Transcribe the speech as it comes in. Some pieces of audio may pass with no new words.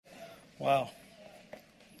Wow.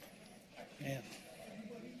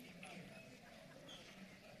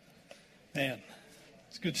 Man.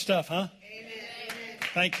 It's good stuff, huh?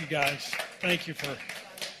 Thank you guys. Thank you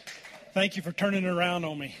for turning it around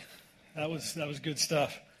on me. That was good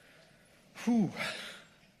stuff. Whew.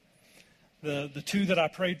 The two that I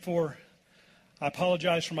prayed for, I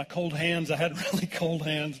apologize for my cold hands. I had really cold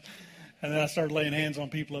hands. And then I started laying hands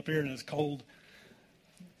on people up here and it's cold.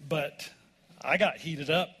 But I got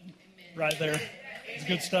heated up right there. It's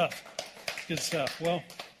good stuff. Good stuff. Well,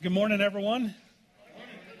 good morning, everyone.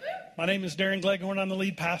 My name is Darin Gleghorn. I'm the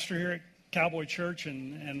lead pastor here at Cowboy Church,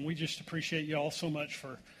 and we just appreciate you all so much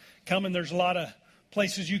for coming. There's a lot of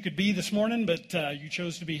places you could be this morning, but you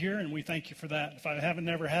chose to be here, and we thank you for that. If I haven't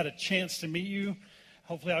never had a chance to meet you,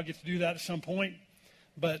 hopefully I'll get to do that at some point.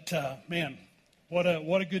 But, man, what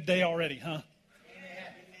a good day already, huh?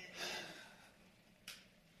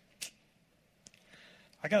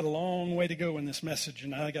 I got a long way to go in this message,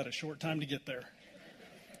 and I got a short time to get there.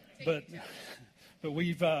 But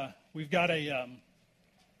we've got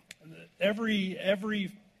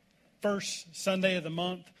every first Sunday of the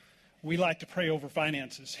month, we like to pray over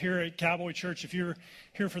finances. Here at Cowboy Church, if you're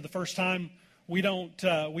here for the first time, we don't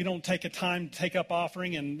take a time to take up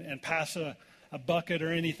offering and pass a bucket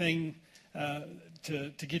or anything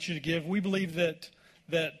to get you to give. We believe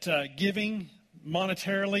that giving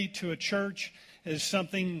monetarily to a church is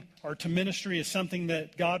something, or to ministry is something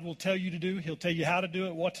that God will tell you to do. He'll tell you how to do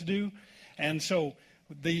it, what to do. And so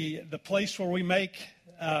the place where we make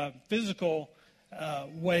physical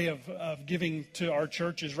way of giving to our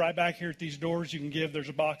church is right back here at these doors. You can give. There's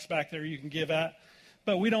a box back there you can give at.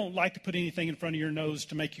 But we don't like to put anything in front of your nose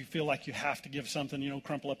to make you feel like you have to give something,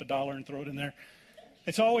 crumple up $1 and throw it in there.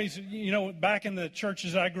 It's always, back in the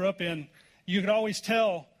churches I grew up in, you could always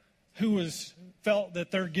tell who felt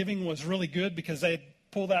that their giving was really good because they'd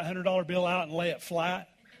pull that $100 bill out and lay it flat.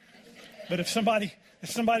 But if somebody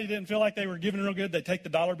didn't feel like they were giving real good, they'd take the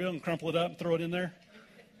dollar bill and crumple it up and throw it in there.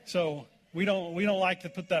 So we don't like to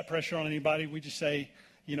put that pressure on anybody. We just say,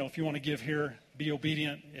 if you want to give here, be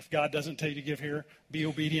obedient. If God doesn't tell you to give here, be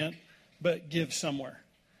obedient, but give somewhere.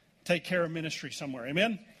 Take care of ministry somewhere.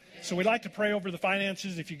 Amen? So we like to pray over the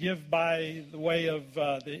finances. If you give by the way of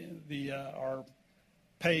our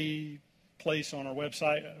pay place on our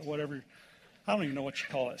website, whatever, I don't even know what you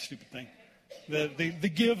call that stupid thing.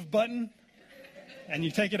 The give button, and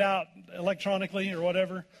you take it out electronically or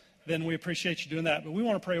whatever, then we appreciate you doing that. But we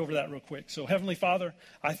want to pray over that real quick. So Heavenly Father,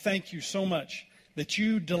 I thank you so much that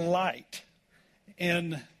you delight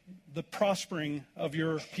in the prospering of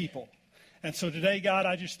your people. And so today, God,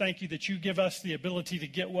 I just thank you that you give us the ability to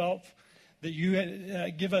get wealth, that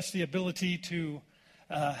you give us the ability to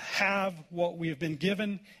have what we have been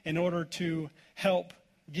given in order to help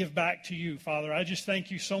give back to you, Father. I just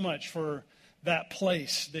thank you so much for that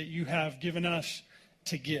place that you have given us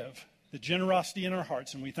to give, the generosity in our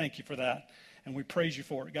hearts, and we thank you for that, and we praise you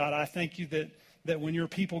for it. God, I thank you that when your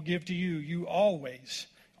people give to you, you always,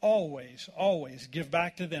 always, always give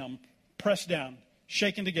back to them, pressed down,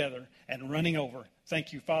 shaken together, and running over.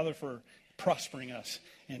 Thank you, Father, for prospering us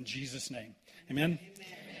in Jesus' name. Amen?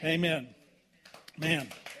 Amen. Man.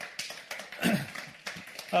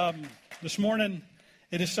 This morning,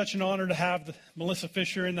 it is such an honor to have Melissa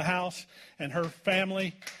Fisher in the house and her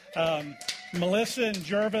family. Melissa and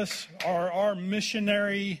Jervis are our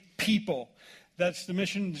missionary people. That's the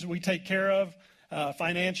missions we take care of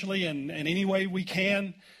financially and any way we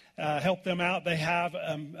can help them out. They have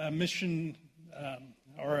a mission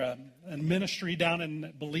or a ministry down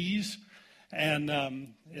in Belize,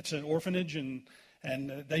 and it's an orphanage, and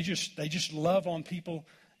they just love on people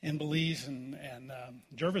in Belize. And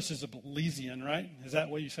Jervis is a Belizean, right? Is that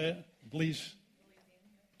what you say it? Belize?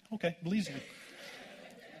 Okay, Belizean.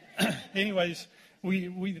 Anyways,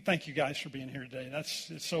 we thank you guys for being here today.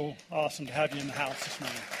 It's so awesome to have you in the house this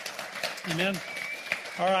morning. Amen.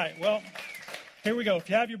 All right, well, here we go. If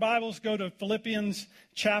you have your Bibles, go to Philippians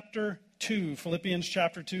chapter 2. Philippians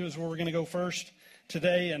chapter 2 is where we're going to go first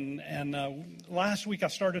today. And last week I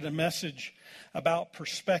started a message about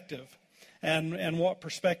perspective and what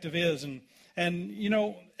perspective is. And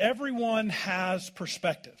everyone has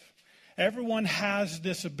perspective. Everyone has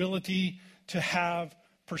this ability to have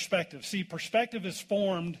perspective. See, perspective is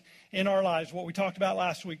formed in our lives. What we talked about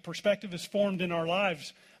last week, perspective is formed in our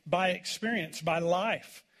lives by experience, by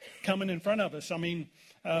life coming in front of us. I mean,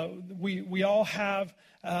 we all have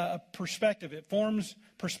a perspective.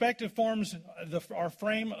 Perspective forms our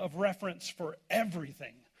frame of reference for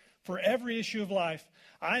everything, for every issue of life.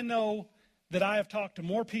 I know that I have talked to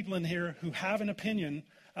more people in here who have an opinion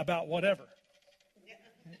about whatever.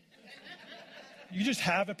 You just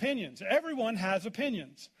have opinions. Everyone has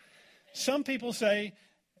opinions. Some people say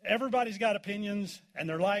everybody's got opinions and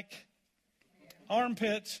they're like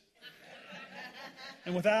armpits,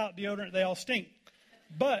 and without deodorant they all stink.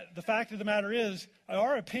 But the fact of the matter is,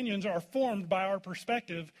 our opinions are formed by our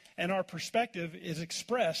perspective, and our perspective is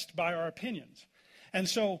expressed by our opinions. And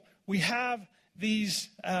so we have these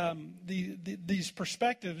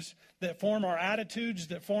perspectives that form our attitudes,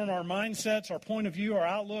 that form our mindsets, our point of view, our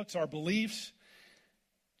outlooks, our beliefs.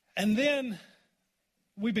 And then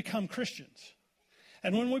we become Christians.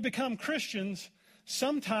 And when we become Christians,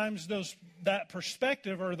 sometimes that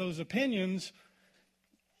perspective or those opinions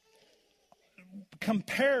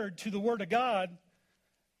compared to the Word of God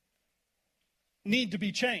need to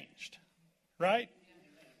be changed, right?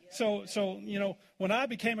 So when I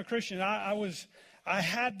became a Christian, I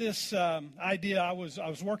had this idea. I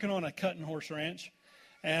was working on a cutting horse ranch,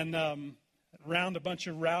 and around a bunch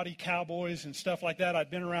of rowdy cowboys and stuff like that.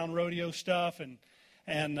 I'd been around rodeo stuff,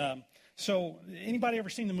 and so anybody ever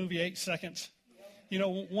seen the movie 8 Seconds?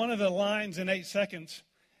 One of the lines in 8 Seconds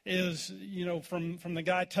is, from the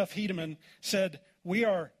guy Tuff Hedeman, said, "We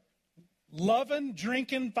are loving,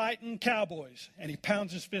 drinking, fighting cowboys," and he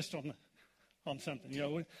pounds his fist on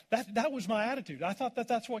something. That was my attitude. I thought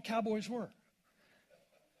that's what cowboys were.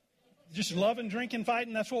 Just loving, drinking,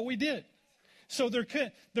 fighting. That's what we did. So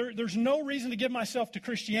there's no reason to give myself to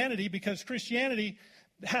Christianity, because Christianity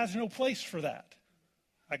has no place for that.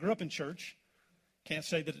 I grew up in church. Can't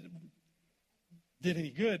say that it did any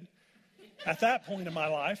good at that point in my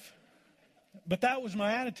life, but that was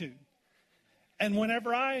my attitude. And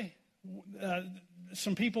whenever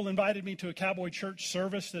some people invited me to a cowboy church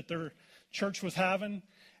service that their church was having,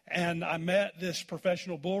 and I met this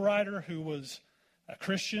professional bull rider who was a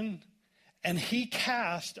Christian, and he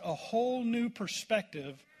cast a whole new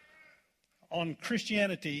perspective on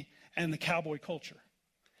Christianity and the cowboy culture.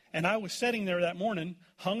 And I was sitting there that morning,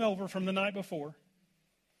 hungover from the night before,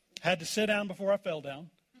 had to sit down before I fell down,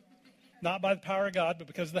 not by the power of God, but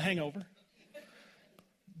because of the hangover.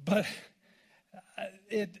 But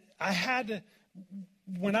I had to,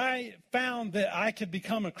 when I found that I could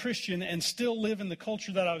become a Christian and still live in the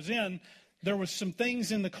culture that I was in, there was some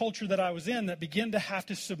things in the culture that I was in that began to have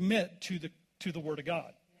to submit to the Word of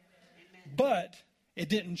God. But it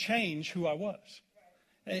didn't change who I was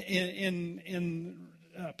in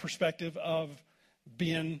perspective of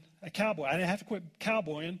being a cowboy. I didn't have to quit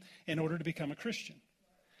cowboying in order to become a Christian.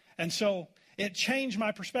 And so it changed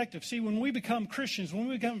my perspective. See, when we become Christians, when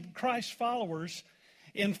we become Christ followers,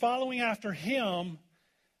 in following after Him,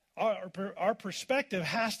 our perspective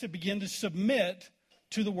has to begin to submit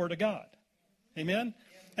to the Word of God. Amen?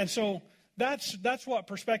 And so that's what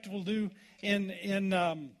perspective will do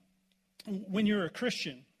when you're a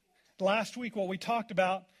Christian. Last week, what we talked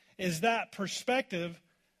about is that perspective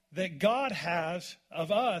that God has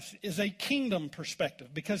of us is a kingdom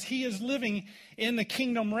perspective, because He is living in the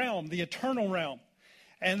kingdom realm, the eternal realm.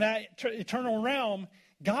 And that eternal realm,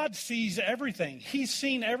 God sees everything. He's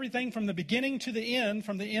seen everything from the beginning to the end,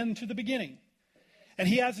 from the end to the beginning. And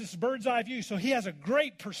He has this bird's eye view. So He has a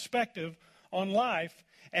great perspective on life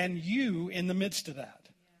and you in the midst of that.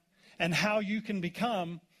 And how you can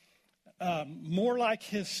become more like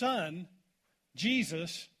His Son,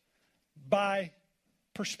 Jesus, by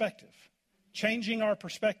perspective. Changing our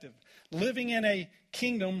perspective. Living in a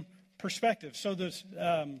kingdom perspective. So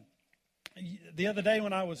the other day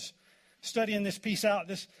when I was studying this piece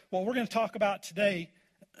out, what we're going to talk about today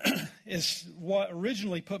is what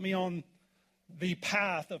originally put me on the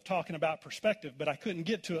path of talking about perspective, but I couldn't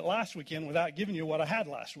get to it last weekend without giving you what I had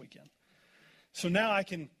last weekend. So now I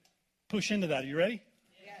can push into that. Are you ready?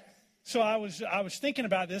 Yes. So I was thinking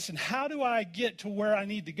about this, and how do I get to where I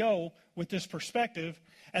need to go with this perspective?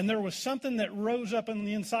 And there was something that rose up on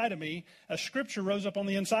the inside of me. A scripture rose up on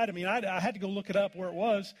the inside of me, and I had to go look it up where it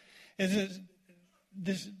was.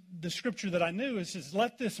 The scripture that I knew is,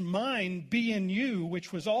 "Let this mind be in you,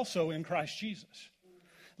 which was also in Christ Jesus."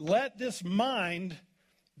 Let this mind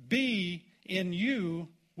be in you,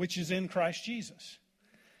 which is in Christ Jesus.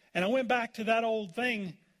 And I went back to that old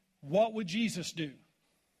thing, what would Jesus do?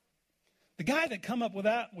 The guy that come up with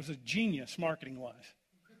that was a genius marketing-wise.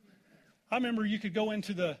 I remember you could go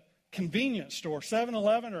into the convenience store,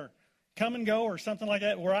 7-Eleven or Come and Go or something like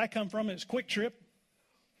that. Where I come from, it's Quick Trip.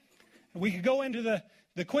 And we could go into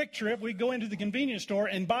the Quick Trip, we'd go into the convenience store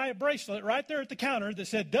and buy a bracelet right there at the counter that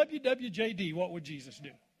said, WWJD, what would Jesus do?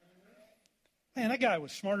 Man, that guy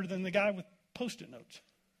was smarter than the guy with Post-it notes.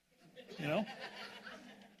 That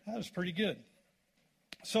was pretty good.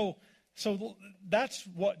 So that's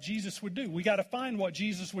what Jesus would do. We got to find what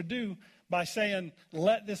Jesus would do, by saying,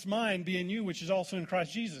 let this mind be in you, which is also in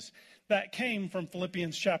Christ Jesus. That came from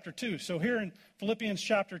Philippians chapter 2. So here in Philippians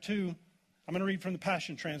chapter 2, I'm going to read from the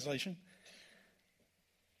Passion Translation.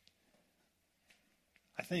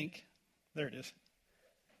 I think. There it is.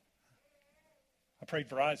 I prayed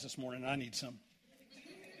for eyes this morning, and I need some.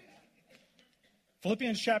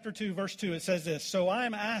 Philippians chapter 2, verse 2, it says this, so I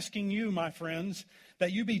am asking you, my friends,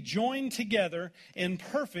 that you be joined together in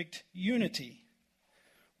perfect unity,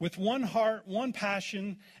 with one heart, one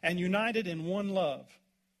passion, and united in one love.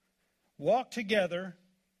 Walk together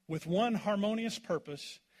with one harmonious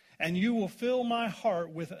purpose, and you will fill my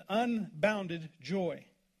heart with unbounded joy.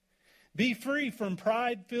 Be free from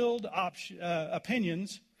pride-filled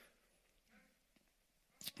opinions,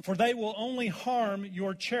 for they will only harm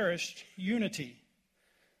your cherished unity.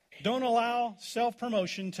 Don't allow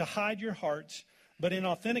self-promotion to hide your hearts, but in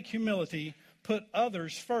authentic humility, put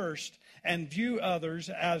others first and view others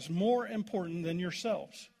as more important than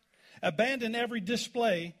yourselves. Abandon every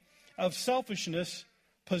display of selfishness.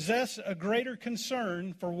 Possess a greater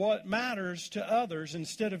concern for what matters to others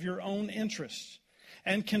instead of your own interests.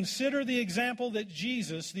 And consider the example that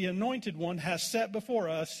Jesus, the Anointed One, has set before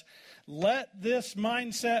us. Let this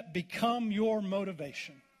mindset become your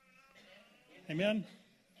motivation. Amen?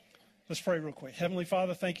 Let's pray real quick. Heavenly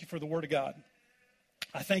Father, thank you for the Word of God.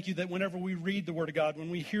 I thank you that whenever we read the Word of God, when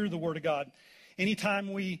we hear the Word of God,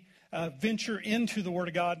 anytime we venture into the Word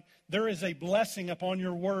of God, there is a blessing upon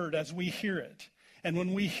your Word as we hear it. And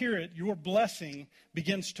when we hear it, your blessing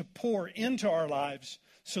begins to pour into our lives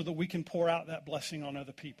so that we can pour out that blessing on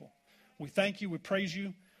other people. We thank you. We praise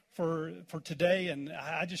you for today. And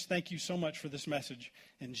I just thank you so much for this message.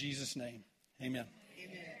 In Jesus' name, amen.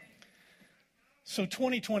 Amen. So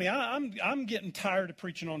 2020, I'm getting tired of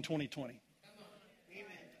preaching on 2020.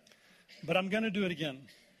 But I'm going to do it again.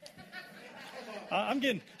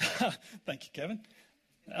 Thank you, Kevin.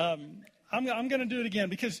 I'm going to do it again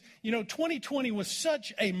because, 2020 was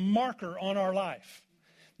such a marker on our life.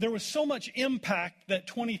 There was so much impact that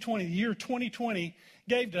the year 2020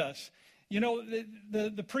 gave to us.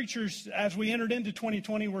 The preachers, as we entered into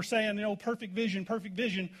 2020, were saying, perfect vision, perfect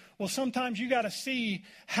vision. Well, sometimes you got to see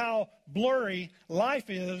how blurry life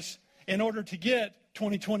is in order to get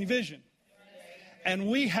 2020 vision. And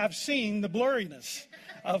we have seen the blurriness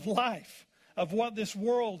of life, of what this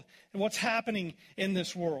world, and what's happening in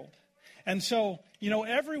this world. And so,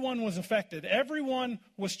 everyone was affected. Everyone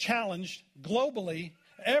was challenged globally.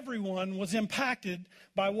 Everyone was impacted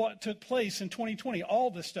by what took place in 2020.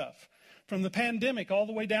 All this stuff, from the pandemic all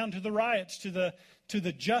the way down to the riots, to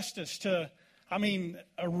the justice,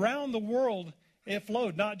 around the world it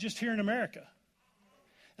flowed, not just here in America.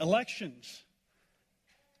 Elections.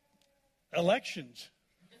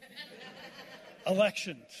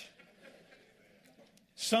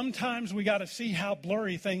 Sometimes we got to see how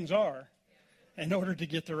blurry things are in order to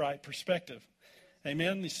get the right perspective.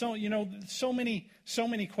 Amen. So, so many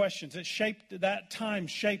questions. That time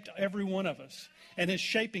shaped every one of us and is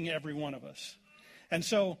shaping every one of us. And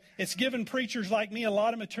so it's given preachers like me a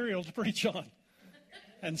lot of material to preach on.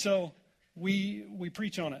 And so we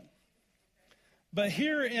preach on it. But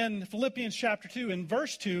here in Philippians chapter 2, in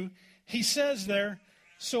verse 2, he says there,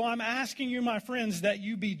 so I'm asking you, my friends, that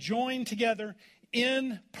you be joined together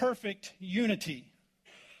in perfect unity.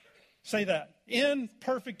 Say that. In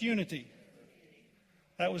perfect unity.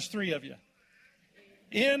 That was 3 of you.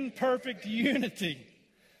 In perfect unity.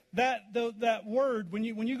 That word, when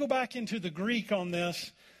you go back into the Greek on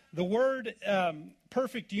this, the word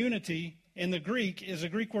perfect unity in the Greek is a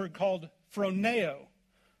Greek word called phroneo.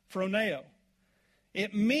 Phroneo.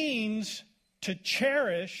 It means to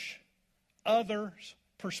cherish others'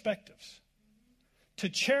 perspectives. To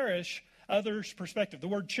cherish others' perspective. The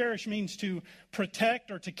word cherish means to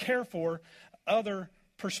protect or to care for other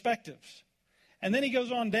perspectives. And then he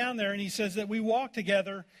goes on down there and he says that we walk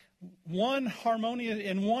together in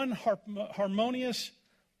one harmonious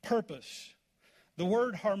purpose. The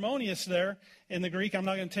word harmonious there in the Greek, I'm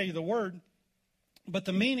not going to tell you the word, but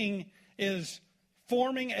the meaning is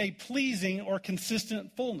forming a pleasing or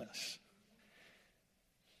consistent fullness.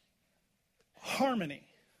 Harmony.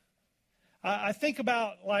 I think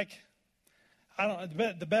about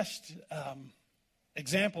the best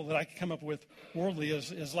example that I can come up with worldly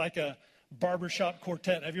is like a barbershop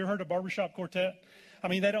quartet. Have you ever heard of barbershop quartet?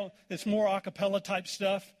 It's more a cappella type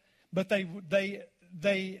stuff, but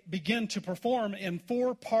they begin to perform in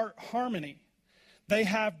 4-part harmony. They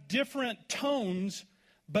have different tones,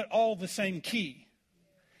 but all the same key.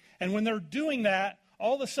 And when they're doing that,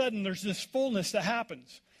 all of a sudden there's this fullness that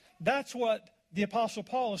happens. That's what the Apostle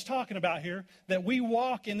Paul is talking about here, that we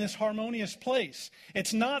walk in this harmonious place.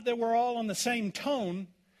 It's not that we're all on the same tone,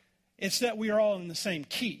 it's that we are all in the same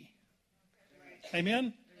key.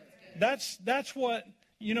 Amen? That's what,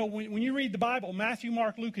 when you read the Bible, Matthew,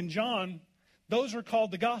 Mark, Luke, and John, those are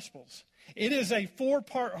called the Gospels. It is a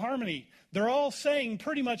 4-part harmony. They're all saying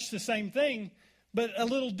pretty much the same thing, but a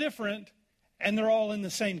little different, and they're all in the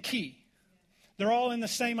same key. They're all in the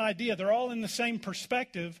same idea. They're all in the same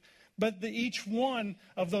perspective, but each one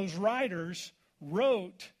of those writers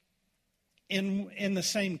wrote in the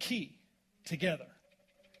same key together.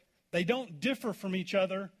 They don't differ from each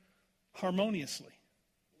other harmoniously.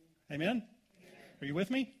 Amen? Are you with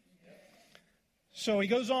me? So he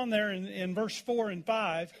goes on there in verse 4 and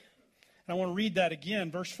 5. And I want to read that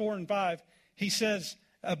again. Verse 4 and 5. He says,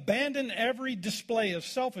 abandon every display of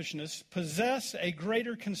selfishness. Possess a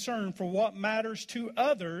greater concern for what matters to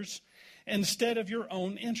others instead of your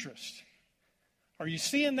own interest. Are you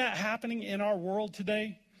seeing that happening in our world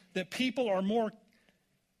today? That people are more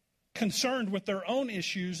concerned with their own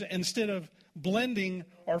issues instead of blending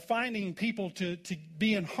or finding people to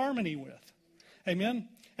be in harmony with. Amen?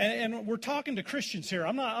 And we're talking to Christians here.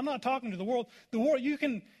 I'm not talking to the world. The world, you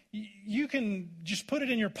can just put it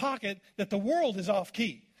in your pocket that the world is off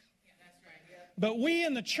key. Yeah, that's right. Yeah. But we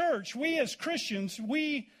in the church, we as Christians,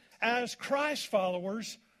 we as Christ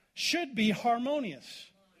followers should be harmonious.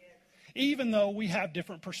 Even though we have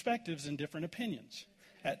different perspectives and different opinions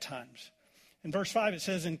at times. In verse 5 it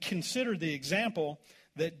says, and consider the example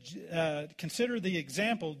that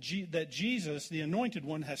Jesus, the Anointed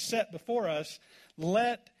One, has set before us.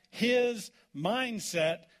 Let his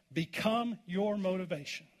mindset become your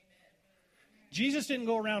motivation. Jesus didn't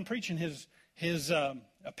go around preaching his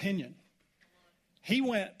opinion. He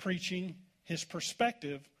went preaching his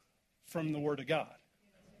perspective from the Word of God.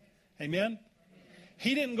 Amen?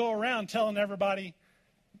 He didn't go around telling everybody,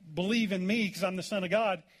 believe in me because I'm the Son of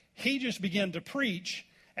God. He just began to preach,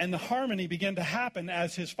 and the harmony began to happen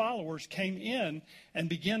as his followers came in and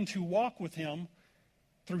began to walk with him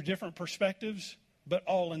through different perspectives, but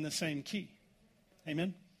all in the same key.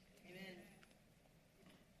 Amen?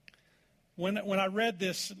 Amen. When I read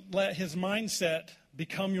this, let his mindset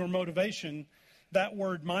become your motivation, that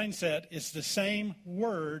word mindset is the same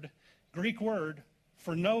word, Greek word,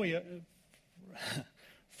 phroneo,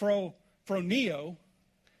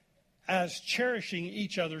 as cherishing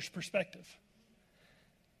each other's perspective.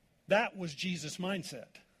 That was Jesus' mindset.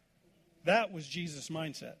 That was Jesus'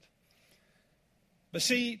 mindset. But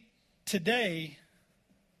see, today,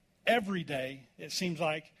 every day, it seems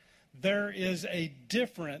like there is a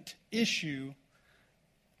different issue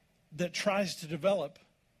that tries to develop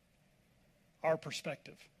our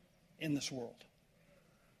perspective in this world.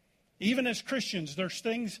 Even as Christians, there's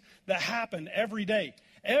things that happen every day.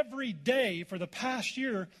 Every day for the past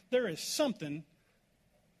year, there is something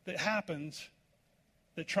that happens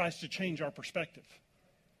that tries to change our perspective.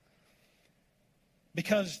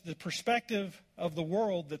 Because the perspective of the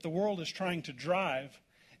world that the world is trying to drive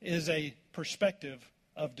is a perspective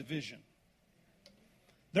of division.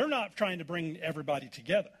 They're not trying to bring everybody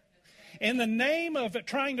together. In the name of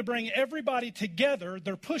trying to bring everybody together,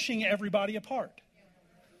 they're pushing everybody apart.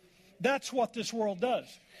 That's what this world does.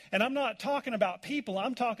 And I'm not talking about people.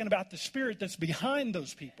 I'm talking about the spirit that's behind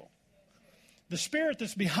those people. The spirit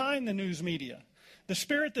that's behind the news media. The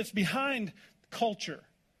spirit that's behind culture.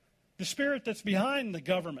 The spirit that's behind the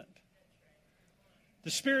government. The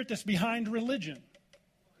spirit that's behind religion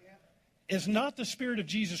is not the spirit of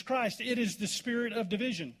Jesus Christ. It is the spirit of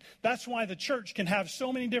division. That's why the church can have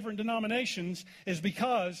so many different denominations, is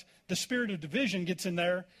because the spirit of division gets in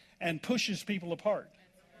there and pushes people apart.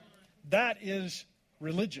 That is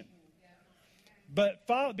religion. But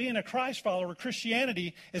being a Christ follower,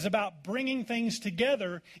 Christianity is about bringing things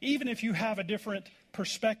together, even if you have a different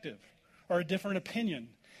perspective or a different opinion.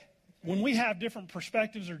 When we have different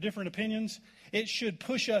perspectives or different opinions, it should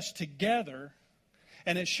push us together,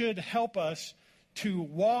 and it should help us to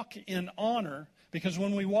walk in honor, because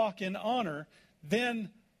when we walk in honor, then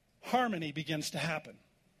harmony begins to happen.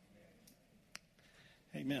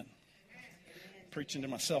 Amen. Preaching to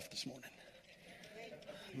myself this morning.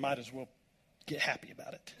 Might as well get happy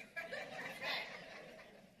about it.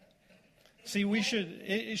 See,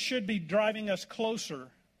 it should be driving us closer,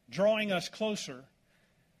 drawing us closer,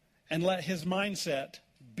 and let his mindset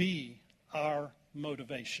be our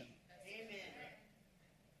motivation.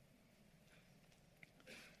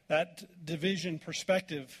 That division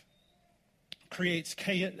perspective creates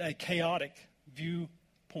a chaotic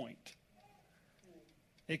viewpoint.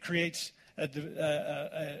 It creates a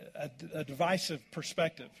divisive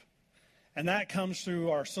perspective. And that comes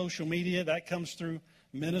through our social media. That comes through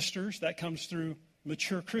ministers. That comes through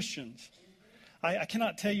mature Christians. I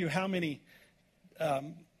cannot tell you how many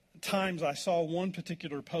times I saw one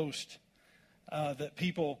particular post that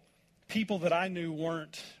people that I knew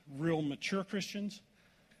weren't real mature Christians,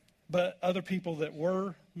 but other people that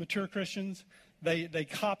were mature Christians, they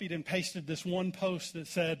copied and pasted this one post that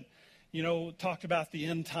said, talked about the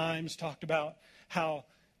end times, talked about how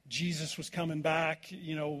Jesus was coming back,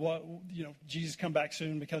 Jesus come back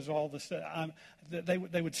soon because of all this.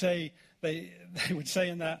 They would say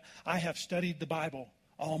in that, I have studied the Bible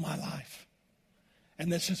all my life,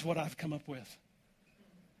 and this is what I've come up with: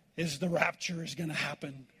 is the rapture is going to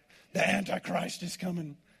happen, the Antichrist is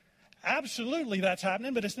coming. Absolutely, that's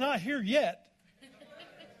happening, but it's not here yet.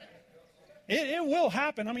 It will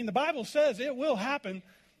happen. I mean, the Bible says it will happen,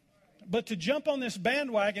 but to jump on this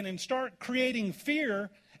bandwagon and start creating fear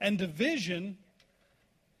and division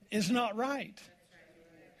is not right.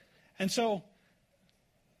 And so,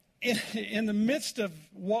 in the midst of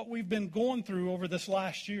what we've been going through over this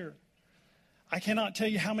last year, I cannot tell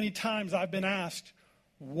you how many times I've been asked,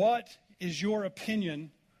 what is your opinion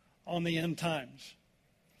on the end times?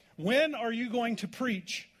 When are you going to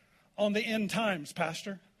preach on the end times,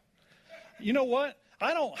 Pastor? You know what?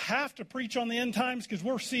 I don't have to preach on the end times because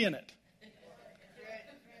we're seeing it.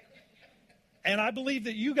 And I believe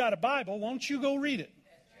that you got a Bible. Won't you go read it?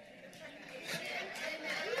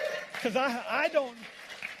 Because I don't,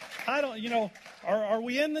 are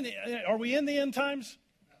we in the end times?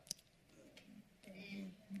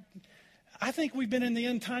 I think we've been in the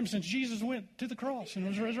end times since Jesus went to the cross and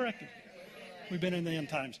was resurrected. We've been in the end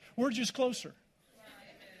times. We're just closer.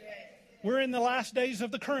 We're in the last days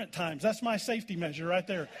of the current times. That's my safety measure right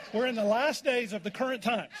there. We're in the last days of the current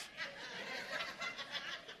times.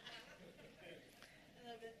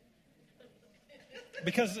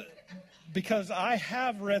 Because I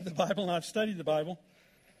have read the Bible and I've studied the Bible,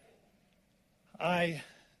 I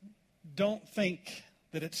don't think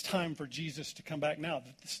that it's time for Jesus to come back now.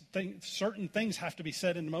 Certain things have to be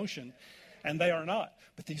set in motion, and they are not.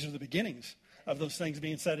 But these are the beginnings of those things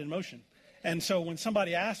being set in motion. And so when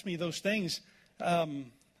somebody asks me those things,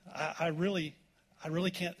 I really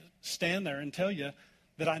can't stand there and tell you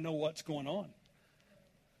that I know what's going on.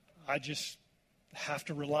 I just have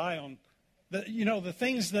to rely on the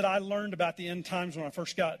things that I learned about the end times when I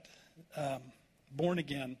first got born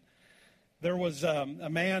again. There was a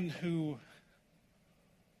man who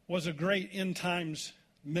was a great end times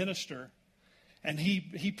minister, and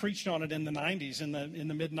he preached on it in the 90s, in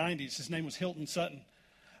the mid 90s. His name was Hilton Sutton.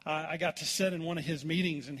 I got to sit in one of his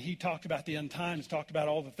meetings, and he talked about the end times, talked about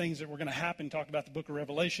all the things that were going to happen, talked about the book of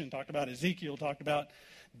Revelation, talked about Ezekiel, talked about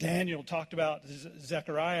Daniel, talked about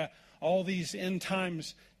Zechariah, all these end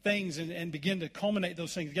times things, and begin to culminate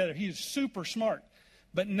those things together. He is super smart.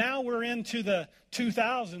 But now we're into the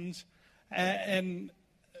 2000s, and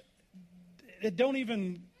it don't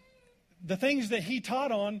even, the things that he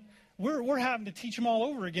taught on, we're having to teach them all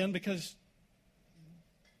over again because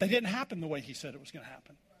they didn't happen the way he said it was going to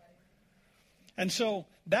happen. And so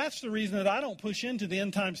that's the reason that I don't push into the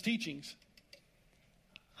end times teachings.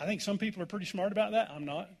 I think some people are pretty smart about that. I'm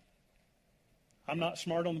not. I'm not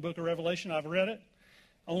smart on the book of Revelation. I've read it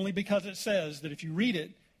only because it says that if you read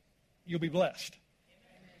it, you'll be blessed.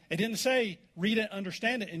 It didn't say read it,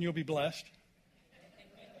 understand it, and you'll be blessed.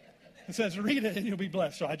 It says read it and you'll be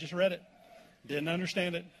blessed. So I just read it. Didn't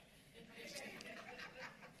understand it.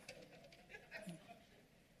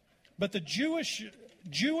 But the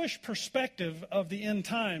Jewish perspective of the end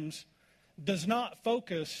times does not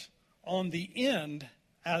focus on the end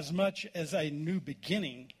as much as a new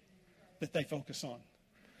beginning that they focus on.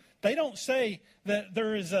 They don't say that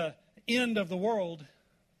there is an end of the world.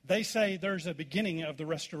 They say there's a beginning of the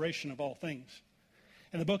restoration of all things.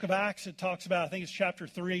 In the book of Acts, it talks about, I think it's chapter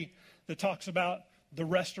 3, that talks about the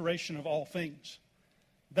restoration of all things.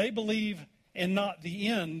 They believe in not the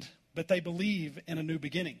end, but they believe in a new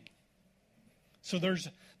beginning. So there's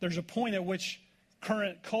a point at which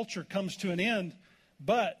current culture comes to an end,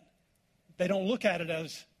 but they don't look at it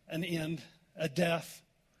as an end, a death.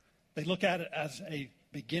 They look at it as a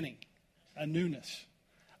beginning, a newness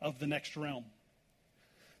of the next realm.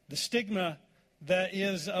 The stigma that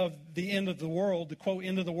is of the end of the world, the quote,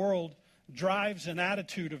 end of the world, drives an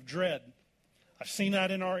attitude of dread. I've seen that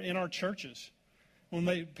in our churches.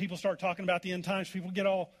 When people start talking about the end times, people get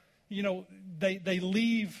all, they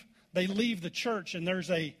leave the church and there's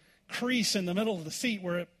a crease in the middle of the seat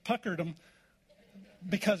where it puckered them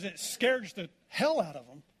because it scares the hell out of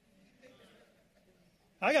them.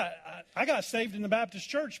 I got saved in the Baptist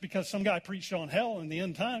church because some guy preached on hell in the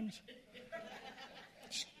end times.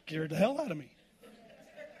 scared the hell out of me.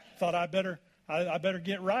 Thought I better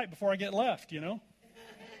get right before I get left, you know.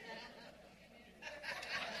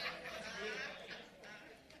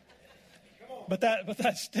 But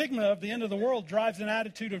that stigma of the end of the world drives an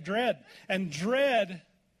attitude of dread. And dread,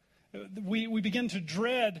 we begin to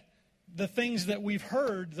dread the things that we've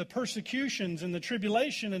heard, the persecutions and the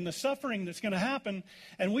tribulation and the suffering that's going to happen.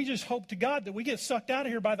 And we just hope to God that we get sucked out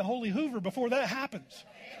of here by the Holy Hoover before that happens.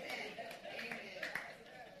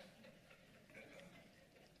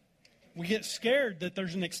 We get scared that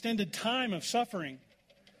there's an extended time of suffering,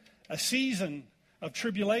 a season of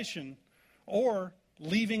tribulation, or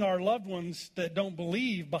leaving our loved ones that don't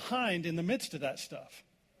believe behind in the midst of that stuff.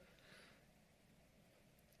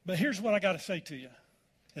 But here's what I got to say to you,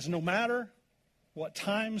 is no matter what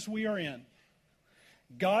times we are in,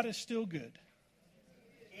 God is still good.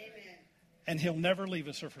 Amen. And He'll never leave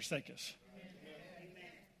us or forsake us. Amen.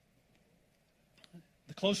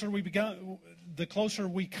 The closer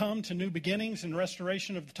we come to new beginnings and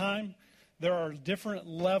restoration of the time, there are different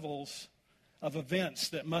levels of events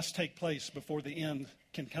that must take place before the end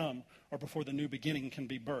can come or before the new beginning can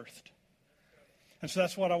be birthed. And so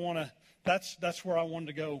that's what I want to, that's where I wanted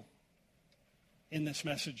to go in this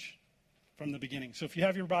message from the beginning. So if you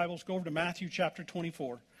have your Bibles, go over to Matthew chapter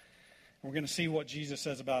 24. We're going to see what Jesus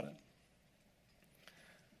says about it.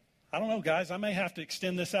 I don't know, guys. I may have to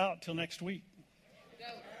extend this out till next week.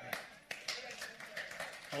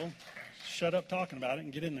 Oh, shut up talking about it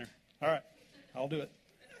and get in there. All right, I'll do it.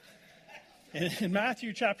 In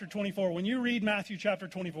Matthew chapter 24, when you read Matthew chapter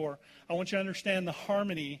 24, I want you to understand the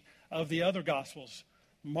harmony of the other Gospels.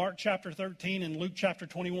 Mark chapter 13 and Luke chapter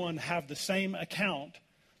 21 have the same account,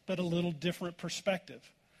 but a little different perspective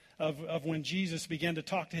of when Jesus began to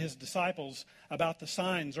talk to his disciples about the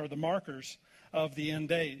signs or the markers of the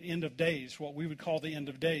end of days, what we would call the end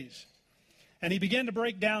of days. And he began to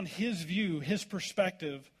break down his view, his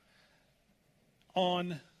perspective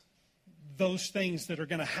on those things that are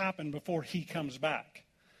going to happen before he comes back.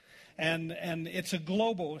 And it's a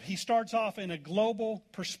global, he starts off in a global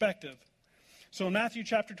perspective. So in Matthew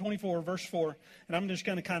chapter 24, verse 4, and I'm just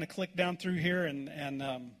going to kind of click down through here, and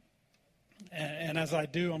as I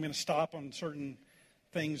do, I'm going to stop on certain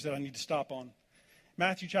things that I need to stop on.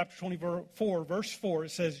 Matthew chapter 24, verse 4,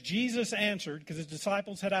 it says, Jesus answered, because his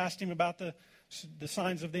disciples had asked him about the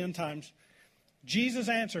signs of the end times. Jesus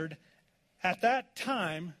answered, at that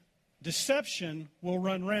time, deception will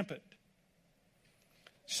run rampant.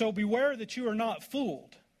 So beware that you are not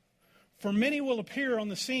fooled. For many will appear on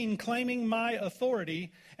the scene claiming my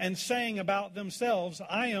authority and saying about themselves,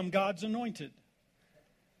 I am God's anointed.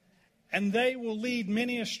 And they will lead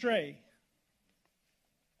many astray.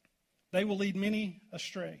 They will lead many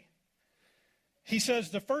astray. He says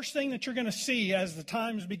the first thing that you're going to see as the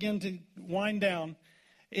times begin to wind down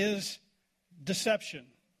is deception.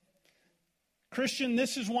 Christian,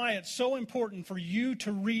 this is why it's so important for you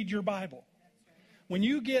to read your Bible. When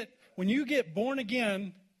you get born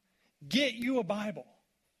again, get you a Bible.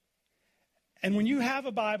 And when you have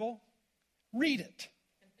a Bible, read it.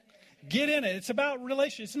 Get in it. It's about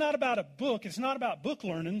relationship. It's not about a book. It's not about book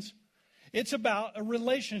learnings. It's about a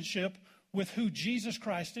relationship with who Jesus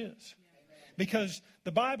Christ is. Because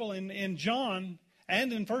the Bible in John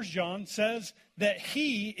and in 1 John says that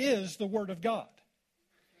He is the Word of God.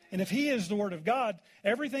 And if He is the Word of God,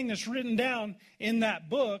 everything that's written down in that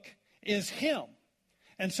book is Him.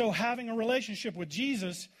 And so having a relationship with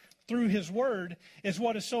Jesus through His Word is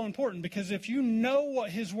what is so important. Because if you know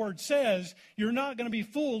what His Word says, you're not going to be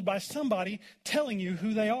fooled by somebody telling you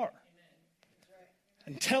who they are.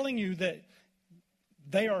 And telling you that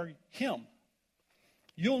they are Him.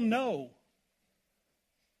 You'll know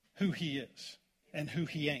who He is and who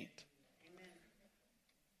He ain't.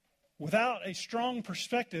 Without a strong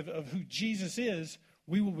perspective of who Jesus is,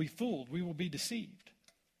 we will be fooled. We will be deceived.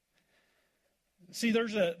 See,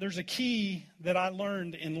 there's a key that I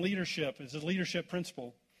learned in leadership, as a leadership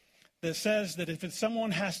principle, that says that if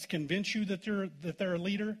someone has to convince you that they're a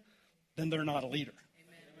leader, then they're not a leader.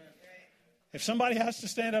 Amen. If somebody has to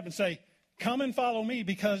stand up and say, come and follow me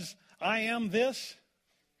because I am this,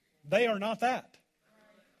 they are not that.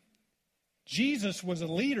 Jesus was a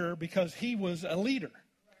leader because He was a leader.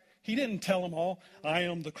 He didn't tell them all, I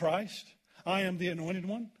am the Christ. I am the anointed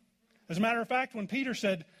one. As a matter of fact, when Peter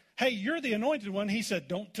said, hey, you're the anointed one, he said,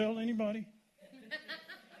 don't tell anybody.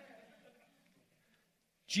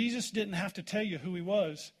 Jesus didn't have to tell you who He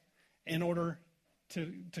was in order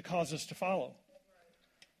to cause us to follow.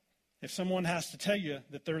 If someone has to tell you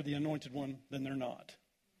that they're the anointed one, then they're not.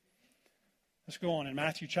 Let's go on in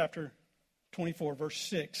Matthew chapter 24, verse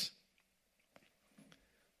 6.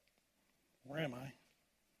 Where am I?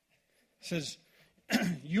 It says,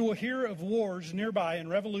 you will hear of wars nearby and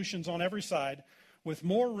revolutions on every side, with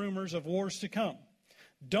more rumors of wars to come.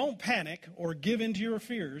 Don't panic or give in to your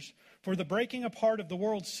fears, for the breaking apart of the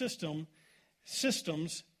world's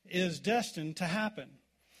systems is destined to happen.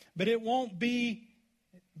 But it won't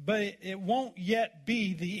yet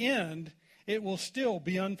be the end. It will still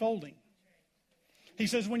be unfolding. He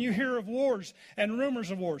says, when you hear of wars and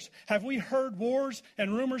rumors of wars, have we heard wars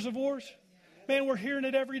and rumors of wars? Man, we're hearing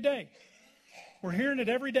it every day. We're hearing it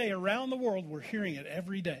every day around the world. We're hearing it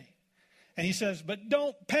every day. And he says, but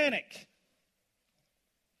don't panic.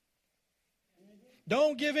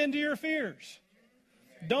 Don't give in to your fears.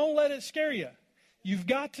 Don't let it scare you. You've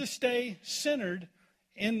got to stay centered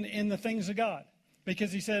in the things of God.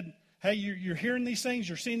 Because he said, hey, you're hearing these things,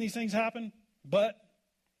 you're seeing these things happen, but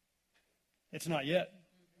it's not yet.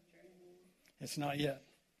 It's not yet.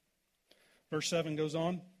 Verse 7 goes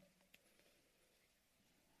on.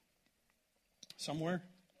 Somewhere.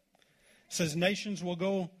 It says, nations will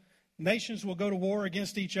go to war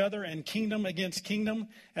against each other and kingdom against kingdom,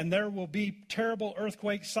 and there will be terrible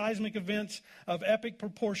earthquakes, seismic events of epic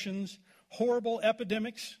proportions, horrible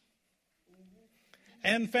epidemics,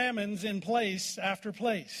 and famines in place after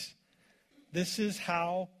place. This is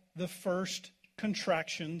how the first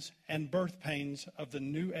contractions and birth pains of the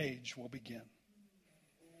new age will begin.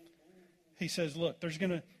 He says, look,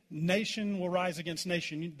 nation will rise against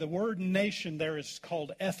nation. The word nation there is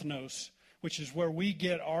called ethnos, which is where we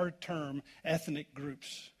get our term ethnic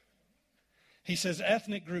groups. He says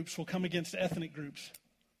ethnic groups will come against ethnic groups.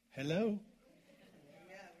 Hello?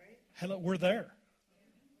 Hello, we're there.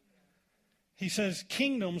 He says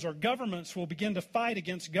kingdoms or governments will begin to fight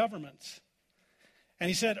against governments. And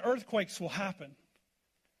he said earthquakes will happen.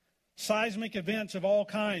 Seismic events of all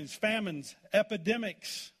kinds, famines,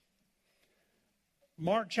 epidemics.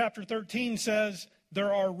 Mark chapter 13 says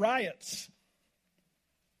there are riots.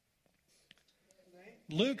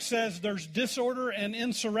 Luke says there's disorder and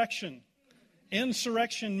insurrection.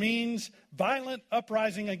 Insurrection means violent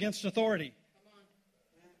uprising against authority.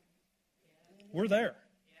 We're there.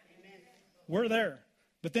 We're there.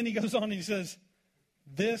 But then he goes on and he says,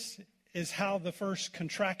 this is how the first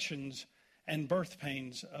contractions and birth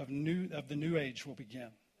pains of the new age will begin.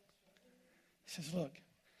 He says, look,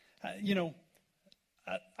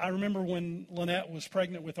 I remember when Lynette was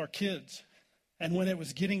pregnant with our kids, and when it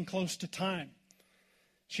was getting close to time,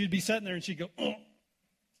 she'd be sitting there and she'd go,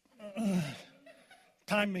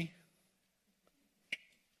 time me.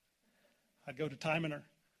 I'd go to timing her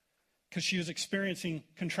because she was experiencing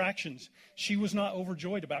contractions. She was not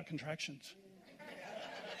overjoyed about contractions.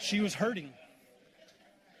 She was hurting.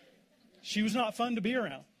 She was not fun to be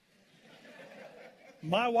around.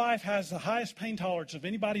 My wife has the highest pain tolerance of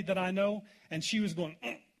anybody that I know, and she was going,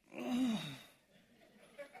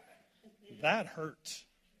 that hurts.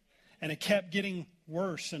 And it kept getting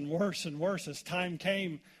worse and worse and worse as time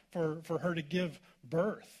came for her to give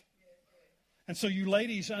birth. And so you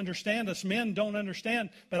ladies understand us. Men don't understand,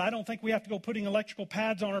 but I don't think we have to go putting electrical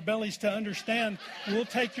pads on our bellies to understand. We'll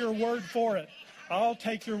take your word for it. I'll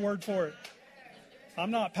take your word for it.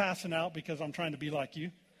 I'm not passing out because I'm trying to be like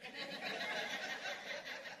you.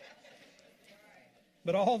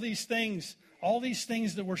 But all these things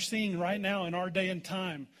that we're seeing right now in our day and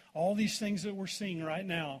time, all these things that we're seeing right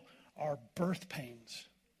now are birth pains.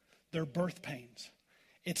 They're birth pains.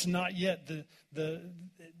 It's not yet, the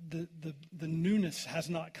newness has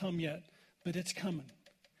not come yet, but it's coming.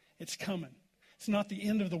 It's coming. It's not the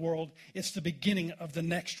end of the world. It's the beginning of the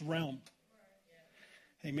next realm.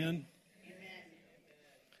 Amen.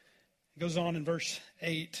 It goes on in verse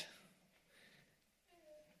 8.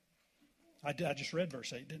 I just read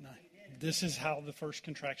verse 8, didn't I? This is how the first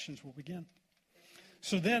contractions will begin.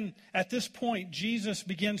 So then, at this point, Jesus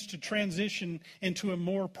begins to transition into a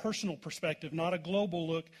more personal perspective, not a global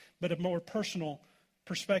look, but a more personal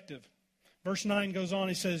perspective. Verse 9 goes on,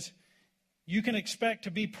 he says, you can expect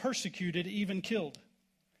to be persecuted, even killed.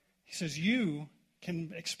 He says, you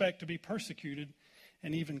can expect to be persecuted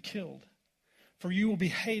and even killed. For you will be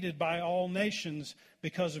hated by all nations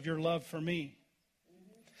because of your love for me.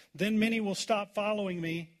 Then many will stop following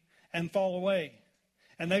me and fall away.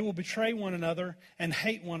 And they will betray one another and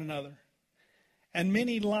hate one another. And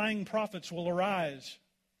many lying prophets will arise,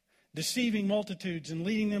 deceiving multitudes and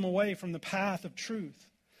leading them away from the path of truth.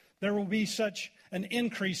 There will be such an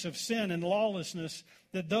increase of sin and lawlessness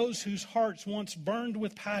that those whose hearts once burned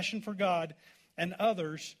with passion for God and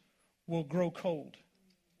others will grow cold.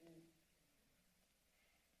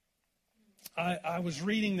 I was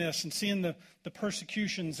reading this and seeing the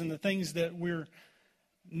persecutions and the things that we're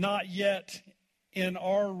not yet in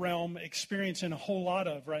our realm experiencing a whole lot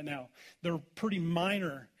of right now. They're pretty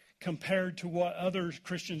minor compared to what other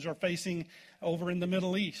Christians are facing over in the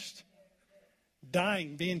Middle East.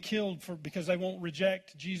 Dying, being killed because they won't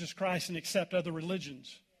reject Jesus Christ and accept other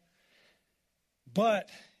religions. But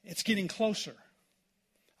it's getting closer.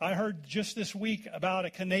 I heard just this week about a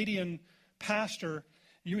Canadian pastor.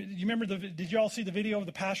 You remember did you all see the video of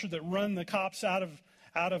the pastor that run the cops out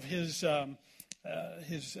of his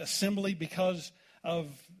assembly because of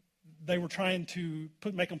they were trying to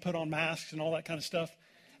make them put on masks and all that kind of stuff,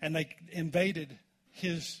 and they invaded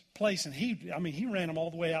his place, and he ran them all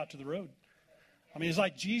the way out to the road. I mean, it's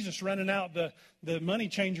like Jesus running out the money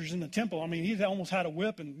changers in the temple. I mean, he almost had a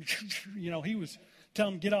whip, and he was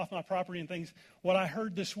telling them, get off my property and things. What I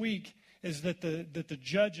heard this week is that the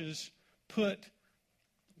judges put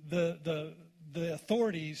the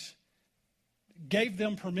authorities gave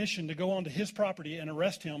them permission to go onto his property and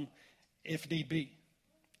arrest him if need be,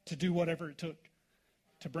 to do whatever it took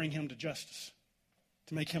to bring him to justice,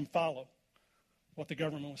 to make him follow what the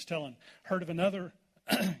government was telling. Heard of another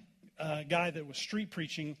guy that was street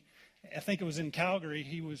preaching. I think it was in Calgary.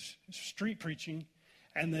 He was street preaching,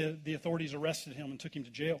 and the authorities arrested him and took him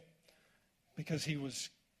to jail because he was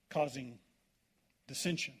causing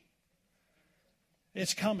dissension.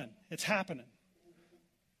 It's coming. It's happening.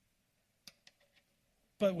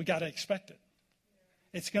 But we got to expect it.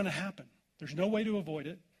 It's going to happen. There's no way to avoid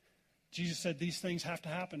it. Jesus said these things have to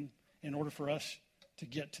happen in order for us to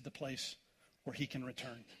get to the place where he can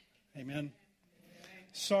return. Amen.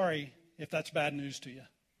 Sorry if that's bad news to you,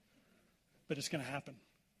 but it's going to happen,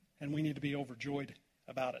 and we need to be overjoyed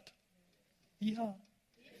about it. Yeah.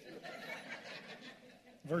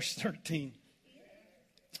 Verse 13.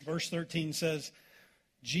 Verse 13 says,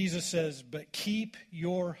 Jesus says, but keep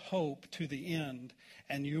your hope to the end,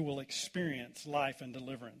 and you will experience life and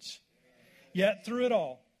deliverance. Yet through it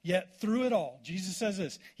all, Jesus says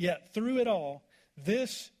this, yet through it all,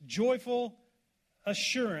 this joyful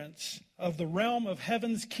assurance of the realm of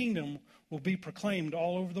heaven's kingdom will be proclaimed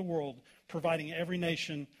all over the world, providing every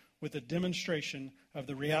nation with a demonstration of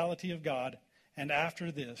the reality of God. And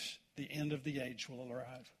after this, the end of the age will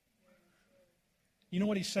arrive. You know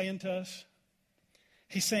what he's saying to us?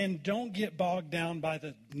 He's saying, don't get bogged down by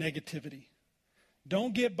the negativity.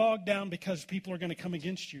 Don't get bogged down because people are going to come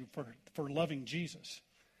against you for loving Jesus.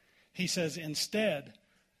 He says, instead,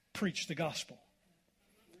 preach the gospel.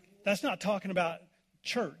 That's not talking about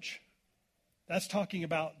church. That's talking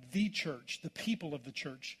about the church, the people of the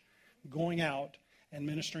church, going out and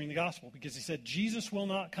ministering the gospel. Because he said, Jesus will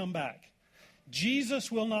not come back.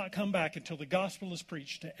 Jesus will not come back until the gospel is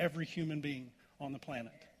preached to every human being on the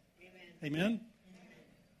planet. Amen? Amen?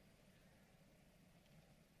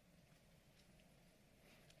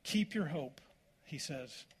 Keep your hope, he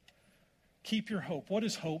says. Keep your hope. What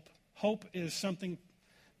is hope? Hope is something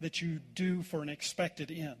that you do for an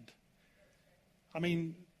expected end. I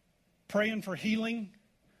mean, praying for healing,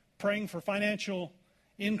 praying for financial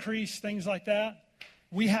increase, things like that.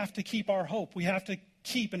 We have to keep our hope. We have to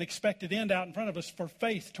keep an expected end out in front of us for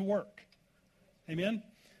faith to work. Amen?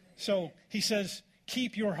 So he says,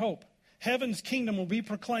 keep your hope. Heaven's kingdom will be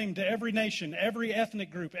proclaimed to every nation, every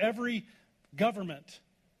ethnic group, every government.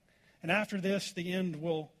 And after this, the end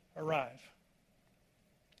will arrive.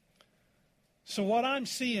 So what I'm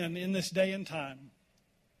seeing in this day and time,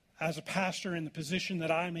 as a pastor in the position that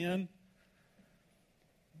I'm in,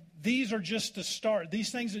 these are just the start.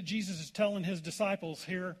 These things that Jesus is telling his disciples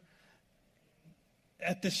here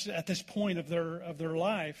at this point of their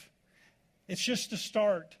life, it's just the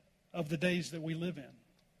start of the days that we live in.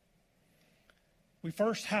 We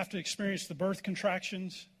first have to experience the birth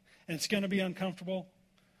contractions, and it's going to be uncomfortable,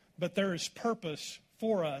 but there is purpose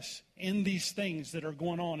for us in these things that are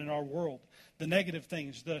going on in our world. The negative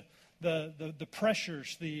things, the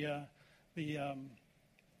pressures, the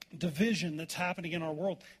division that's happening in our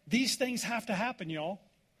world. These things have to happen, y'all.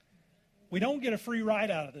 We don't get a free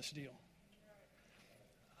ride out of this deal.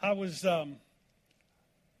 I was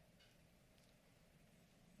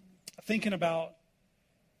thinking about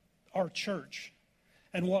our church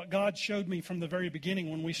and what God showed me from the very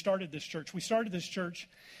beginning when we started this church. We started this church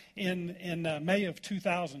in May of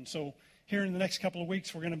 2000. So here in the next couple of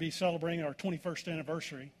weeks, we're going to be celebrating our 21st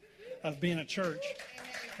anniversary of being a church.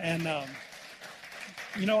 And,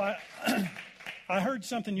 I heard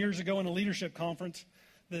something years ago in a leadership conference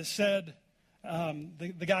that said,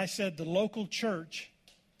 the guy said the local church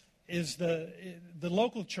is the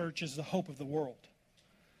hope of the world.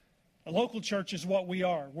 A local church is what we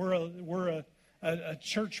are. We're a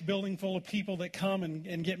church building full of people that come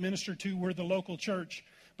and get ministered to. We're the local church.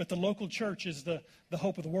 But the local church is the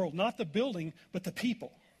hope of the world. Not the building, but the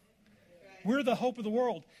people. We're the hope of the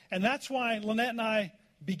world. And that's why Lynette and I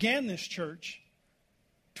began this church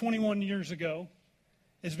 21 years ago,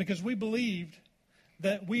 is because we believed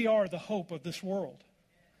that we are the hope of this world.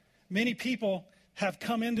 Many people have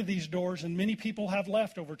come into these doors, and many people have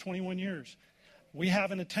left over 21 years. We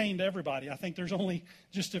haven't attained everybody. I think there's only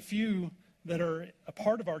just a few that are a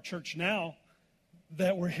part of our church now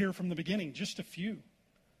that were here from the beginning, just a few.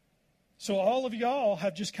 So all of y'all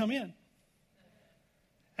have just come in.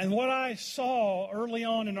 And what I saw early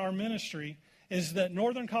on in our ministry is that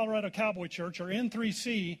Northern Colorado Cowboy Church, or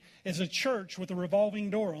N3C, is a church with a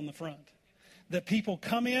revolving door on the front. That people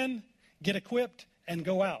come in, get equipped, and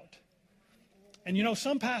go out. And you know,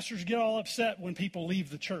 some pastors get all upset when people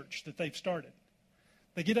leave the church that they've started.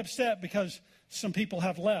 They get upset because some people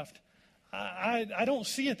have left. I don't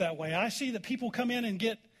see it that way. I see that people come in and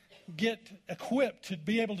get equipped to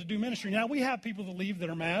be able to do ministry. Now, we have people that leave that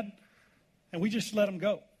are mad, and we just let them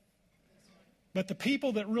go. But the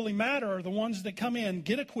people that really matter are the ones that come in,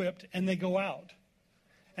 get equipped, and they go out.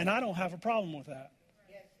 And I don't have a problem with that.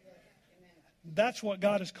 That's what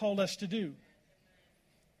God has called us to do.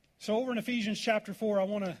 So over in Ephesians chapter 4, I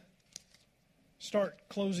want to start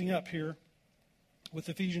closing up here with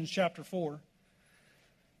Ephesians chapter 4.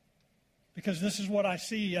 Because this is what I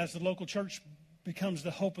see as the local church becomes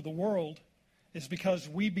the hope of the world, is because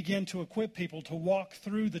we begin to equip people to walk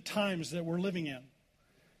through the times that we're living in.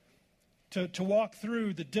 To walk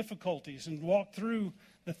through the difficulties and walk through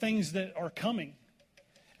the things that are coming.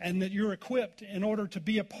 And that you're equipped in order to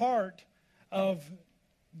be a part of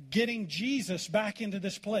getting Jesus back into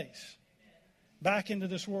this place. Back into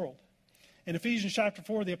this world. In Ephesians chapter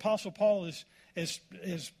 4, the Apostle Paul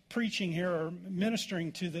is preaching here, or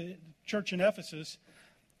ministering to the church in Ephesus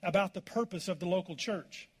about the purpose of the local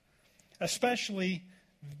church. Especially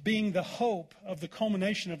being the hope of the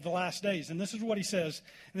culmination of the last days. And this is what he says.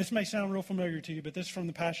 And this may sound real familiar to you, but this is from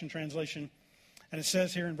the Passion Translation. And it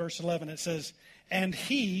says here in verse 11, it says, "And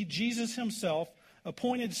he, Jesus himself,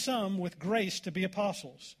 appointed some with grace to be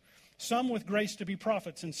apostles, some with grace to be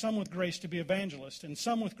prophets, and some with grace to be evangelists, and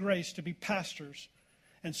some with grace to be pastors,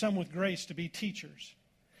 and some with grace to be teachers.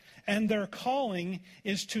 And their calling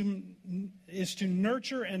is to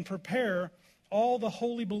nurture and prepare all the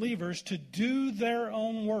holy believers to do their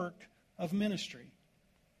own work of ministry.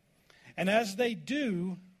 And as they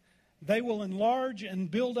do, they will enlarge and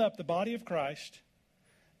build up the body of Christ.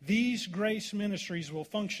 These grace ministries will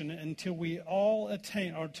function until we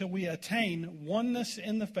attain oneness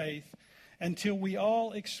in the faith, until we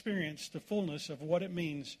all experience the fullness of what it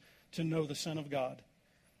means to know the Son of God.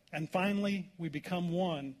 And finally, we become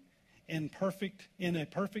one in a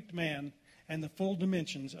perfect man, and the full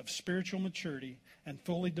dimensions of spiritual maturity, and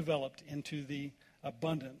fully developed into the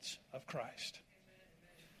abundance of Christ."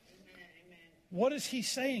 What is he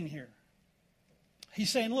saying here? He's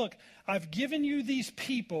saying, look, I've given you these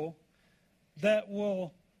people that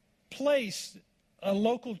will place a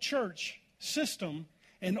local church system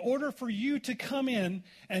in order for you to come in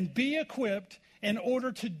and be equipped in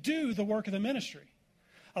order to do the work of the ministry.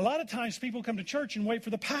 A lot of times people come to church and wait for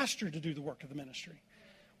the pastor to do the work of the ministry.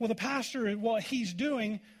 Well, the pastor, what he's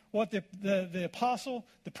doing, what the apostle,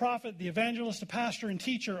 the prophet, the evangelist, the pastor, and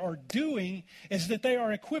teacher are doing is that they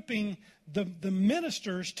are equipping the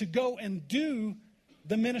ministers to go and do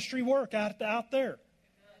the ministry work out there.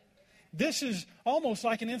 This is almost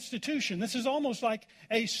like an institution. This is almost like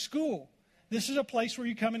a school. This is a place where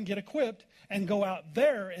you come and get equipped and go out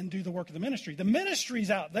there and do the work of the ministry. The ministry's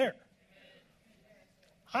out there.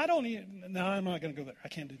 I'm not going to go there. I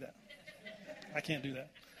can't do that. I can't do that.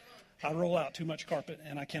 I roll out too much carpet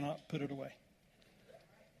and I cannot put it away.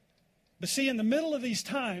 But see, in the middle of these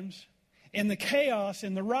times, in the chaos,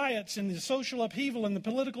 in the riots, in the social upheaval, and the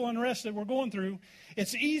political unrest that we're going through,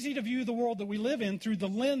 it's easy to view the world that we live in through the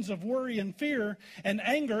lens of worry and fear and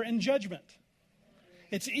anger and judgment.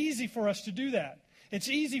 It's easy for us to do that. It's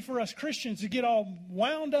easy for us Christians to get all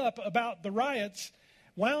wound up about the riots,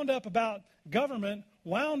 wound up about government,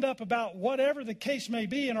 wound up about whatever the case may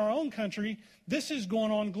be in our own country. This is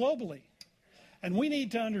going on globally. And we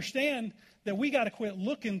need to understand that we got to quit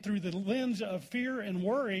looking through the lens of fear and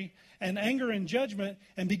worry and anger and judgment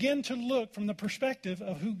and begin to look from the perspective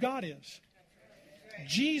of who God is.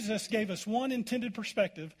 Jesus gave us one intended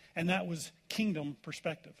perspective, and that was kingdom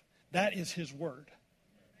perspective. That is his word.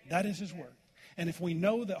 That is his word. And if we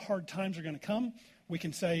know that hard times are going to come, we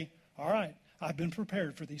can say, all right, I've been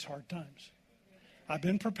prepared for these hard times. I've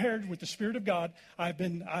been prepared with the Spirit of God. I've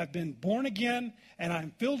been born again, and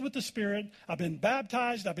I'm filled with the Spirit. I've been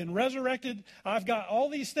baptized. I've been resurrected. I've got all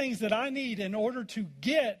these things that I need in order to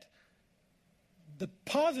get the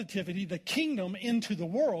positivity, the kingdom into the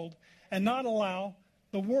world, and not allow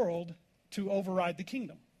the world to override the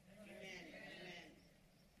kingdom.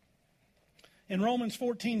 In Romans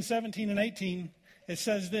 14, 17, and 18, it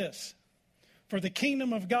says this: "For the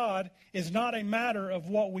kingdom of God is not a matter of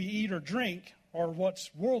what we eat or drink or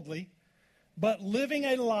what's worldly, but living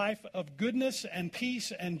a life of goodness and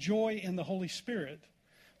peace and joy in the Holy Spirit.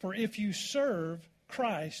 For if you serve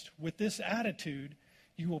Christ with this attitude,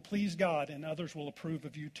 you will please God and others will approve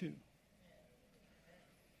of you too."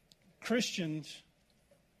 Christians,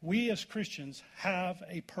 we as Christians have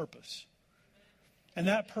a purpose. And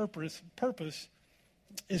that purpose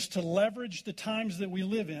is to leverage the times that we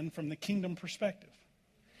live in from the kingdom perspective.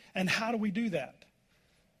 And how do we do that?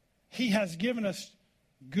 He has given us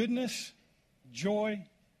goodness, joy,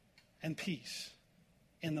 and peace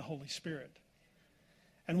in the Holy Spirit.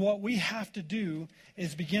 And what we have to do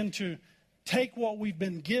is begin to take what we've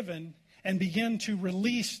been given and begin to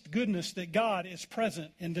release goodness that God is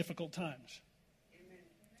present in difficult times.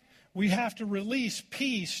 We have to release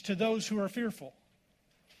peace to those who are fearful,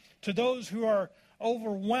 to those who are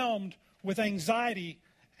overwhelmed with anxiety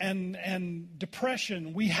and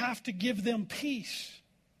depression. We have to give them peace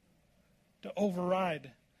to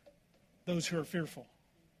override those who are fearful.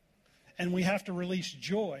 And we have to release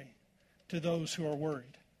joy to those who are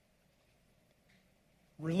worried.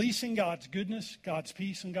 Releasing God's goodness, God's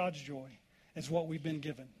peace, and God's joy is what we've been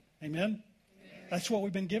given. Amen? Amen? That's what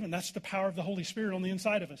we've been given. That's the power of the Holy Spirit on the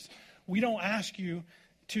inside of us. We don't ask you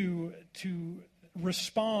to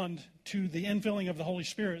respond to the infilling of the Holy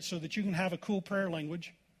Spirit so that you can have a cool prayer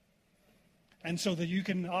language and so that you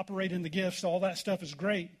can operate in the gifts. All that stuff is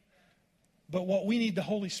great. But what we need the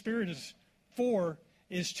Holy Spirit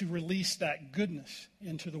is to release that goodness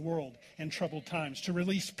into the world in troubled times, to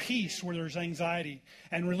release peace where there's anxiety,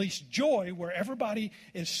 and release joy where everybody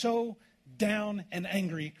is so down and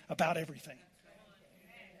angry about everything.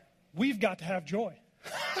 We've got to have joy.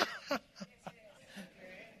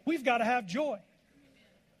 We've got to have joy.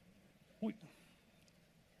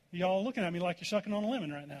 Y'all looking at me like you're sucking on a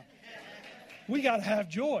lemon right now. We got to have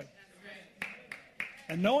joy.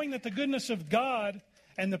 And knowing that the goodness of God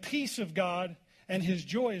and the peace of God and His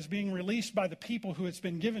joy is being released by the people who it's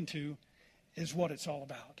been given to is what it's all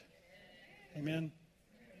about. Amen.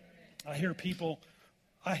 I hear people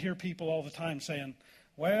all the time saying,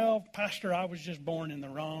 "Well, Pastor, I was just born in the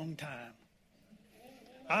wrong time.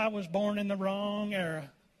 I was born in the wrong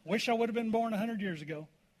era. Wish I would have been born 100 years ago."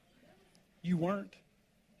 You weren't,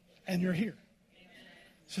 and you're here.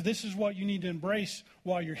 So this is what you need to embrace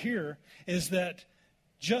while you're here, is that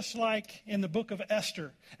just like in the book of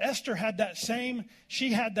Esther, Esther had that same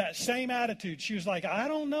attitude. She was like, I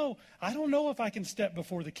don't know if I can step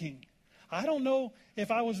before the king. I don't know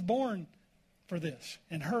if I was born for this.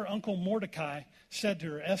 And her uncle Mordecai said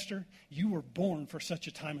to her, "Esther, you were born for such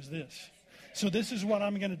a time as this. So this is what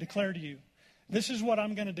I'm going to declare to you. This is what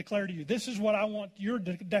I'm going to declare to you. This is what I want your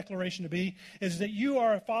declaration to be, is that you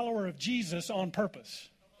are a follower of Jesus on purpose.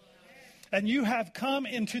 And you have come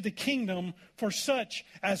into the kingdom for such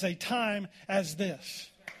as a time as this."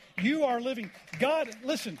 You are living.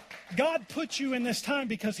 God put you in this time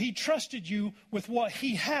because He trusted you with what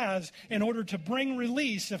He has in order to bring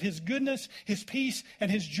release of His goodness, His peace, and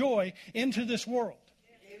His joy into this world.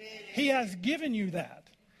 He has given you that.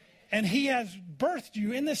 And He has birthed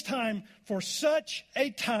you in this time for such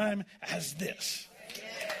a time as this.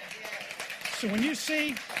 So when you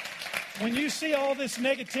see all this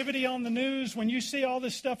negativity on the news, when you see all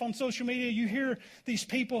this stuff on social media, you hear these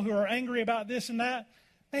people who are angry about this and that,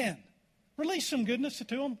 man, release some goodness to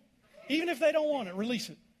them. Even if they don't want it, release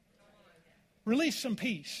it. Release some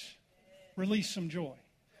peace. Release some joy.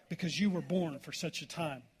 Because you were born for such a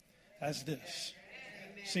time as this.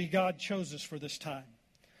 See, God chose us for this time,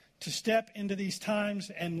 to step into these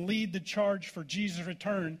times and lead the charge for Jesus'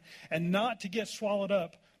 return, and not to get swallowed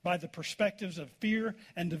up by the perspectives of fear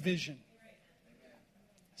and division.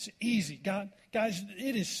 It's easy. Guys,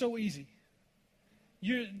 it is so easy.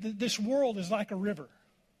 This world is like a river.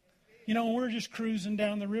 We're just cruising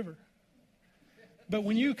down the river. But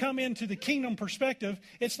when you come into the kingdom perspective,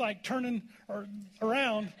 it's like turning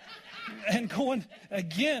around and going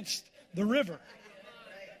against the river.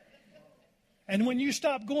 And when you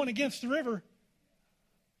stop going against the river,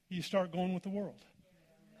 you start going with the world.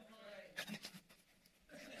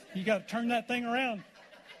 You got to turn that thing around.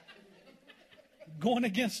 Going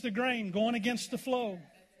against the grain, going against the flow.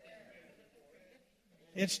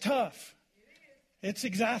 It's tough. It's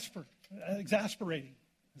exasperating.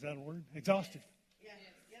 Is that a word? Exhausted.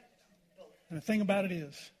 And the thing about it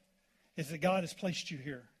is that God has placed you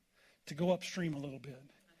here to go upstream a little bit.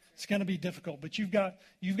 It's going to be difficult, but you're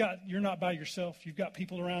not by yourself. You've got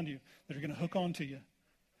people around you that are going to hook on to you.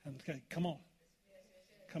 And okay, come on.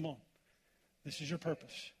 Come on. This is your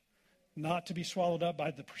purpose. Not to be swallowed up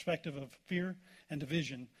by the perspective of fear and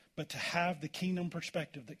division, but to have the kingdom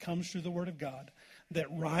perspective that comes through the Word of God that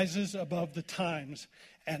rises above the times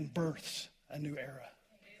and births a new era.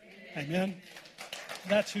 Amen?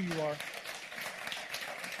 That's who you are.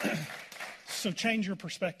 So change your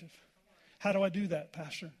perspective. How do I do that,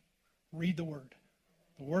 Pastor? Read the Word.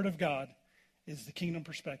 The Word of God is the kingdom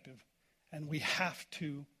perspective, and we have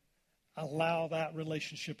to allow that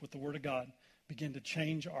relationship with the Word of God begin to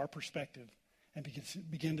change our perspective and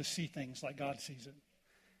begin to see things like God sees it.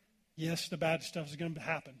 Yes, the bad stuff is going to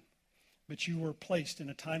happen, but you were placed in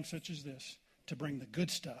a time such as this to bring the good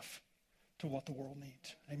stuff to what the world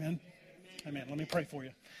needs. Amen? Amen. Let me pray for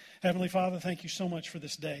you. Heavenly Father, thank you so much for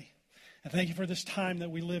this day. And thank you for this time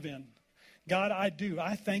that we live in. God, I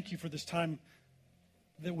thank you for this time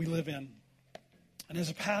that we live in. And as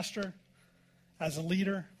a pastor, as a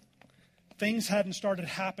leader, things hadn't started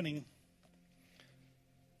happening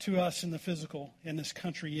to us in the physical in this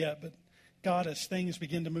country yet. But God, as things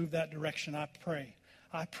begin to move that direction, I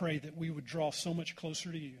pray that we would draw so much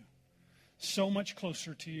closer to you. So much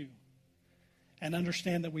closer to you. And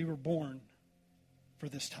understand that we were born for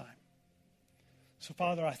this time. So,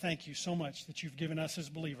 Father, I thank you so much that you've given us as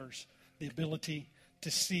believers the ability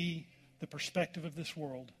to see the perspective of this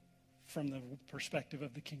world from the perspective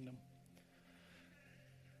of the kingdom.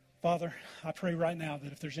 Father, I pray right now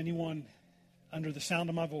that if there's anyone under the sound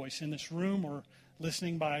of my voice in this room or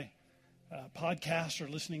listening by podcast or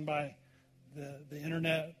listening by the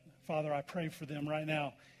internet, Father, I pray for them right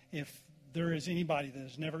now. If there is anybody that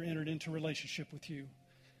has never entered into a relationship with you,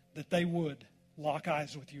 that they would lock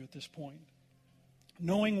eyes with you at this point.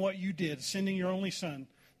 Knowing what you did, sending your only Son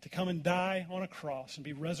to come and die on a cross and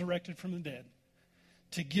be resurrected from the dead,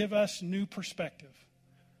 to give us new perspective.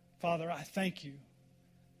 Father, I thank you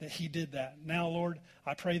that he did that. Now, Lord,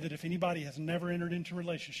 I pray that if anybody has never entered into a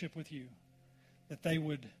relationship with you, that they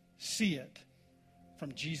would see it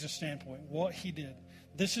from Jesus' standpoint, what he did.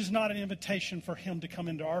 This is not an invitation for him to come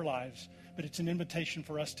into our lives, but it's an invitation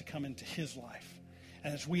for us to come into his life.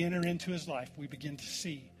 And as we enter into his life, we begin to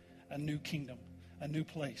see a new kingdom, a new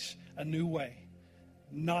place, a new way.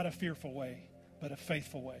 Not a fearful way, but a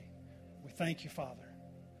faithful way. We thank you, Father.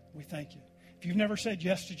 We thank you. If you've never said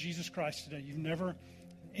yes to Jesus Christ today, you've never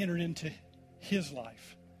entered into his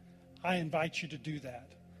life, I invite you to do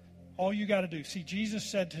that. All you got to do, see, Jesus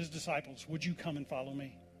said to his disciples, would you come and follow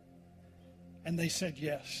me? And they said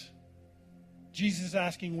yes. Jesus is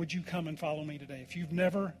asking, would you come and follow me today? If you've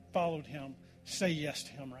never followed him, say yes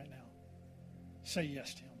to him right now. Say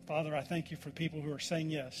yes to him. Father, I thank you for people who are saying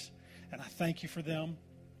yes. And I thank you for them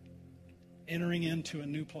entering into a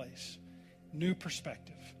new place, new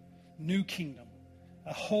perspective, new kingdom,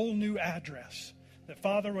 a whole new address. That,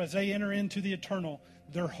 Father, as they enter into the eternal,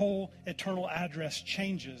 their whole eternal address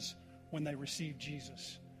changes when they receive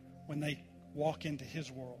Jesus, when they walk into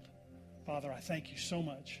his world. Father, I thank you so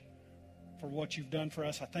much for what you've done for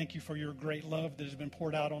us. I thank you for your great love that has been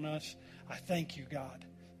poured out on us. I thank you, God,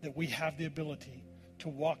 that we have the ability to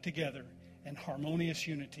walk together in harmonious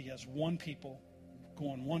unity as one people,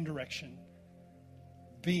 going one direction,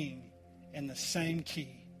 being in the same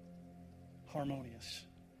key, harmonious.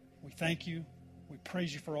 We thank you. We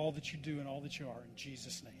praise you for all that you do and all that you are. In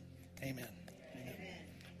Jesus' name, amen. Amen.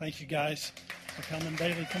 Thank you, guys, for coming.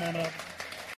 Bailey, come on up.